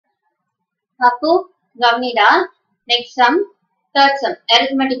Haku, Gavnida. Next sum, third sum,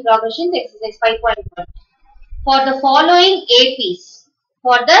 arithmetic progressions, exercise 5.1. For the following APs,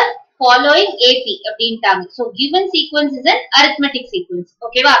 அப்படின்ட்டாங்க. So given sequence is an arithmetic sequence.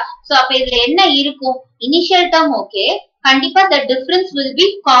 Okay வா? So அப்ப இதுல என்ன இருக்கும்? Initial term okay. கண்டிப்பா the difference will be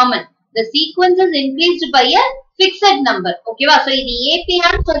common. The sequence is increased by a fixed number. Okay வா? So இது AP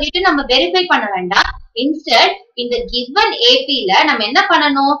ஆன்னு சொல்லிட்டு நம்ம verify பண்ண வேண்டாம். Instead, in the given AP ல நம்ம என்ன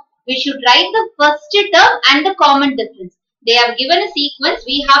பண்ணணும்? We should write the first term and the common difference. They have given a sequence.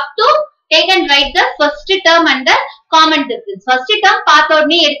 We have to take and write the first term and the common difference. First term பார்த்த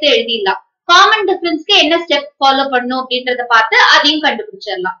உடனே எடுத்து எழுதிடலாம். Common difference க்கு என்ன step follow பண்ணணும் அப்படின்றத பார்த்து அதையும்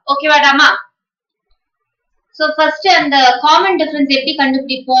கண்டுபிடிச்சிடலாம். ஓகேவா டாமா? So first அந்த common difference எப்படி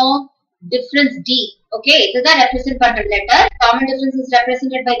கண்டுபிடிப்போம்? Difference D. Okay, இதுதான் represent பண்ற letter. Common difference is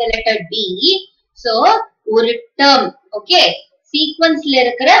represented by the letter D. So ஒரு term, okay, sequenceல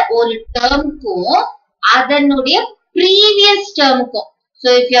இருக்கிற ஒரு termக்கும் அதனுடைய previous termக்கும். So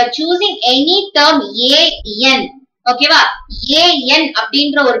if you are choosing any term AN, okay வா? AN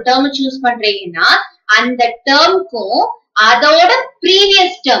அப்படின்ற ஒரு term choose பண்றீங்கன்னா அந்த termக்கும் அதோட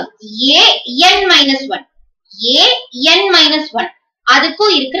previous term AN-1 AN-1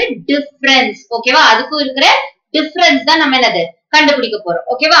 அதுக்கும் இருக்கிற difference, okay வா? அதுக்கும் இருக்கிற difference தான் நம்ம என்னது கண்டுபிடிக்க போறோம்.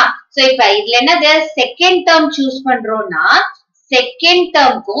 ஓகேவா? சோ இப்ப இதுல என்னது செகண்ட் டேர்ம் சூஸ் பண்றோம்னா செகண்ட்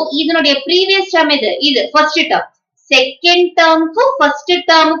டேர்ம்க்கும் இதனுடைய previous term இது ஃபர்ஸ்ட் டேர்ம். செகண்ட் டேர்ம்க்கும் ஃபர்ஸ்ட்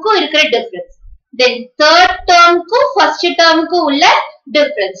டேர்முக்கும் இருக்கிற டிஃபரன்ஸ். தென் தேர்ட் டேர்முக்கும் ஃபர்ஸ்ட் டேர்முக்கும் உள்ள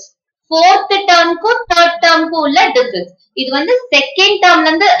டிஃபரன்ஸ். ஃபோர்த் டேர்முக்கும் தேர்ட் டேர்முக்கும் உள்ள டிஃபரன்ஸ். இது வந்து செகண்ட் டேர்ம்ல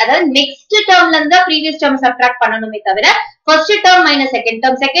இருந்து, அதாவது நெக்ஸ்ட் டேர்ம்ல இருந்து previous term சப்ட்ராக்ட் பண்ணணுமே தவிர first term minus second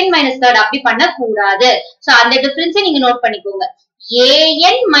term, second minus third அப்படி பண்ண கூடாது. சோ அந்த டிஃபரன்ஸை நீங்க நோட் பண்ணிக்கோங்க.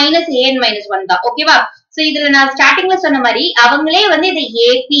 AN minus AN-1 தான். ஓகேவா? சோ இதுல நான் ஸ்டார்டிங்ல சொன்ன மாதிரி அவங்களே வந்து இதை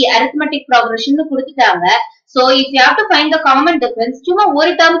AP arithmetic progression கொடுத்துட்டாங்க. So if you have to find the common difference, சும்மா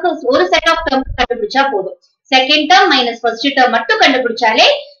ஒரு டேர்முக்கு ஒரு செட் ஆஃப் டேர்ம் கண்டுபிடிச்சா போதும். Second term minus first term மட்டும் கண்டுபிடிச்சாலே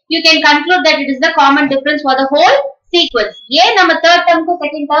you can conclude that it is the common difference for the whole sequence. ஏன் நம்ம third டேர்முக்கு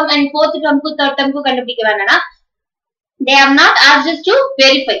second term and fourth டேர்முக்கு third டேர்முக்கு கண்டுபிடிக்க வேண்டாம்னா they have not asked us to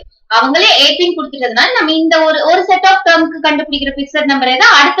verify. அவங்களே 18 கொடுத்துட்டதுனால நம்ம இந்த ஒரு set of டேர்முக்கு கண்டுபிடிக்கிற பிக்சட் நம்பரே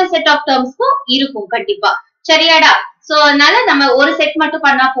தான் அடுத்த செட் ஆஃப் டேர்ம்ஸ்க்கும் இருக்கும் கண்டிப்பா. சரியாடா? சோ அதனால நம்ம ஒரு செட் மட்டும்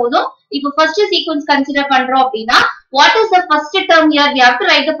பண்ணா போதும். இப்போ ஃபர்ஸ்ட் சீக்வென்ஸ் கன்சிடர் பண்றோம் அப்படின்னா what is the first term here? We have to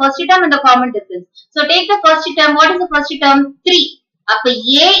write the first term and the common difference. So take the first term. What is the first term? 3. அப்ப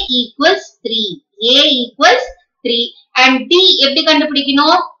A equals 3. A equals 3 and D எப்படி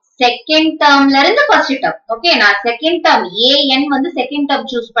கண்டுபிடிக்கணும்? Second டேர்ம்ல இருந்து first term. Okay, நான் second term AN வந்து second term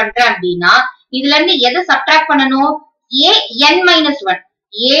choose பண்றேன் அப்படின்னா இதுல இருந்து எதை சப்ட்ராக்ட் பண்ணணும்? AN-1.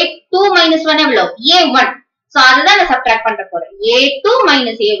 A2 minus 1 எவ்வளவு? A1. சோ அதுதான் நான் சப்ட்ராக்ட் பண்ற போறேன். A2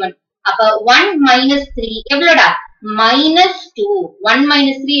 minus A1. அப்ப 1 minus 3 எவ்வளோடா? -2. 1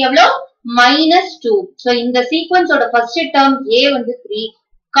 minus 3 எவ்வளவு? -2. சோ இந்த சீக்வென்ஸோட ஃபர்ஸ்ட் டேர்ம் A வந்து 3,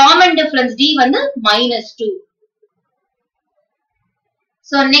 காமன் டிஃபரன்ஸ் D வந்து -2.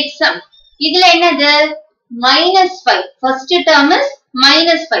 So next sum. இதுல என்னது? -5. First term is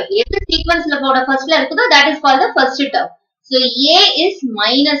 -5. எது சீக்வென்ஸ்ல போட ஃபர்ஸ்ட்ல இருக்குதோ that is called the first term. So A is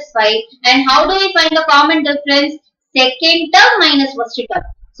 -5 and how do we find the common difference? Second term minus first term.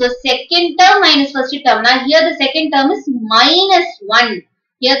 So second term minus first term. Now here the second term is -1.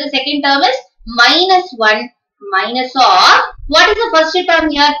 Here the second term is -1 minus of what is the first term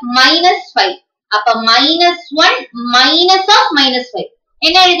here? -5. அப்ப -1 minus of -5.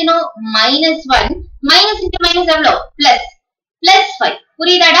 என்ன எழுதணும்? -1 minus into minus எவ்வளவு? plus 5.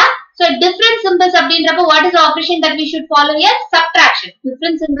 புரியுதாடா? So different symbols அப்படின்றப்ப what is the operation that we should follow here? Subtraction.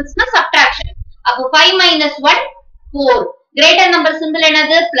 Different symbols na subtraction. அப்போ 5 minus 1 4. Greater number symbol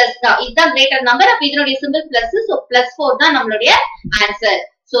என்னது? plus தான். இதுதான் greater number. அப்ப இதனுடைய symbol plus. So plus 4 தான் நம்மளுடைய answer.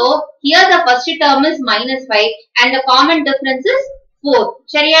 So here the first term is -5 and the common difference is 4.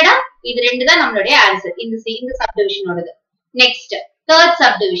 சரியாடா? இது ரெண்டு தான் நம்மளுடைய answer இந்த subdivision ஓடது. Next third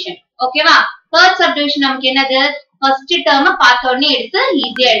subdivision. ஓகேவா? third subdivision நமக்கு என்னது? first term பார்த்த உடனே எடுத்து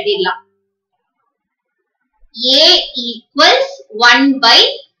ஈஸியா எழுதிடலாம். A equals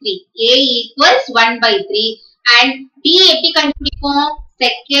 1/3. A equals 1/3 and D எப்படி கண்டுபிடிப்போம்?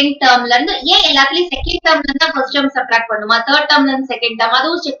 செகண்ட் டேர்ம்ல இருந்து. ஏன் எல்லாத்துலயும் செகண்ட் டேர்ம்ல இருந்து ஃபர்ஸ்ட் டேர்ம் சப்ட்ராக்ட் பண்ணுமா? தேர்ட் டேர்ம்ல இருந்து செகண்ட் டேர்ம்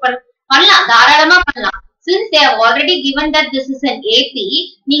அதுவும் செக் பண்ணலாம். தாராளமா பண்ணலாம். Since they have already given that this is an AP,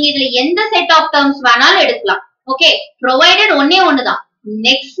 நீங்க இதுல எந்த செட் ஆஃப் டேர்ம்ஸ் வேணாலும் எடுக்கலாம். ஓகே, ப்ரொவைடட் ஒன்னே ஒண்ணுதான்.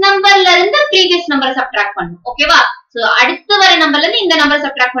 நெக்ஸ்ட் நம்பர்ல இருந்து previous நம்பரை சப்ட்ராக்ட் பண்ணணும். ஓகேவா? சோ அடுத்து வர நம்பர்ல இருந்து இந்த நம்பரை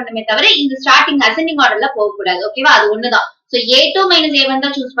சப்ட்ராக்ட் பண்ணணுமே தவிர இந்த ஸ்டார்டிங் அசெண்டிங் ஆர்டர்ல போக கூடாது. ஓகேவா? அது ஒண்ணுதான். சோ A2 minus A1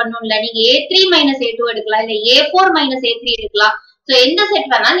 தான் சூஸ் பண்ணணும்ல. நீங்க A3 minus A2 எடுக்கலாம், இல்ல A4 minus A3 எடுக்கலாம். So எந்த செட்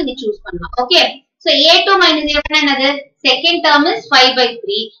வேணா நீங்க சூஸ் பண்ணலாம். Okay. So a2 minus a1 என்னது? Second term is 5 by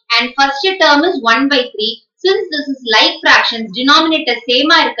 3 and first term is 1 by 3. Since this is like fractions, denominator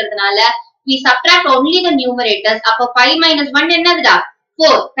same இருக்கிறதுனால we subtract only the numerators. அப்ப 5 minus 1 என்னதுடா?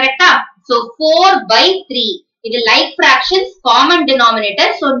 4. Correct? So 4 by 3. இது like fractions, common denominator.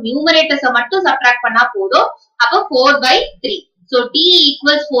 So numerators மட்டும் subtract பண்ணா போதும். அப்ப 4 by 3. So d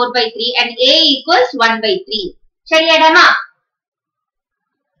equals 4 by 3 and a equals 1 by 3. சரியாடாமா?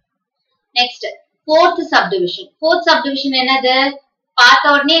 Next, fourth subdivision. Fourth subdivision என்னது?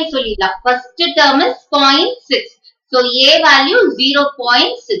 பார்த்த உடனே சொல்லிடலாம். First term is 0.6. So a value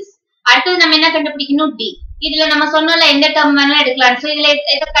 0.6. அடுத்தது நம்ம என்ன கண்டுபிடிக்கணும்? d. இதுல நம்ம சொன்னோம்ல எந்த டேர்ம் வேணாலும் எடுக்கலாம். சோ இதுல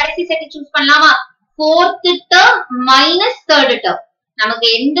இத கடைசி செட் சூஸ் பண்ணலாமா? fourth term minus third term. நமக்கு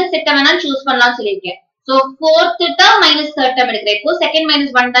எந்த செட் வேணாலும் சூஸ் பண்ணலாம் சொல்லிருக்கேன். So fourth term minus third term எடுக்கிறேன். இப்போ second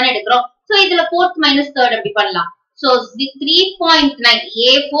minus 1 தான எடுக்கிறோம். சோ இதுல fourth minus third அப்படி பண்ணலாம். So 3.9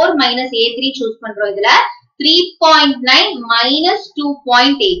 a4 minus a3 choose பண்றோம் இதுல 3.9 minus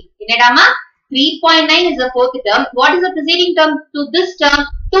 2.8 என்னடாமா 3.9 is the fourth term. What is the preceding term to this term?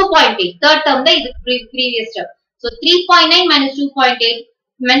 2.8. Third term தான் இது previous term. So 3.9 minus 2.8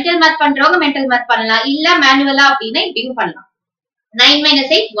 mental math பண்றவங்க mental math பண்ணலாம் இல்ல manual அப்படினா இப்படியும் பண்ணலாம். 9 minus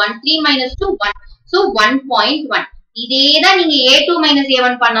 8 1 3 minus 2 1. So 1.1. இதேதான் நீங்க a2 minus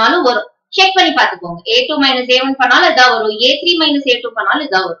a1 பண்ணாலும் வரும். Check பண்ணி பாத்துக்கோங்க. a2 minus a1 பண்ணாலும் இதா வரும். a3 minus a2 பண்ணாலும்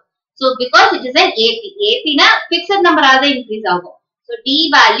இதா வரும். So because it is an AP. AP na fixed number ஆக increase ஆகும். So d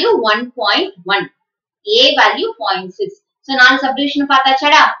value 1.1. A value 0.6. So நாலு subdivision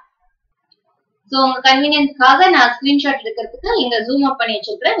பார்த்தாச்சடா. So உங்க convenience காக நான் screenshot எடுக்கிறதுக்கு இங்க zoom up பண்ணி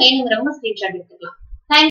வச்சிருக்கேன். வேணும்ங்கறவங்க screenshot எடுத்துக்கலாம்.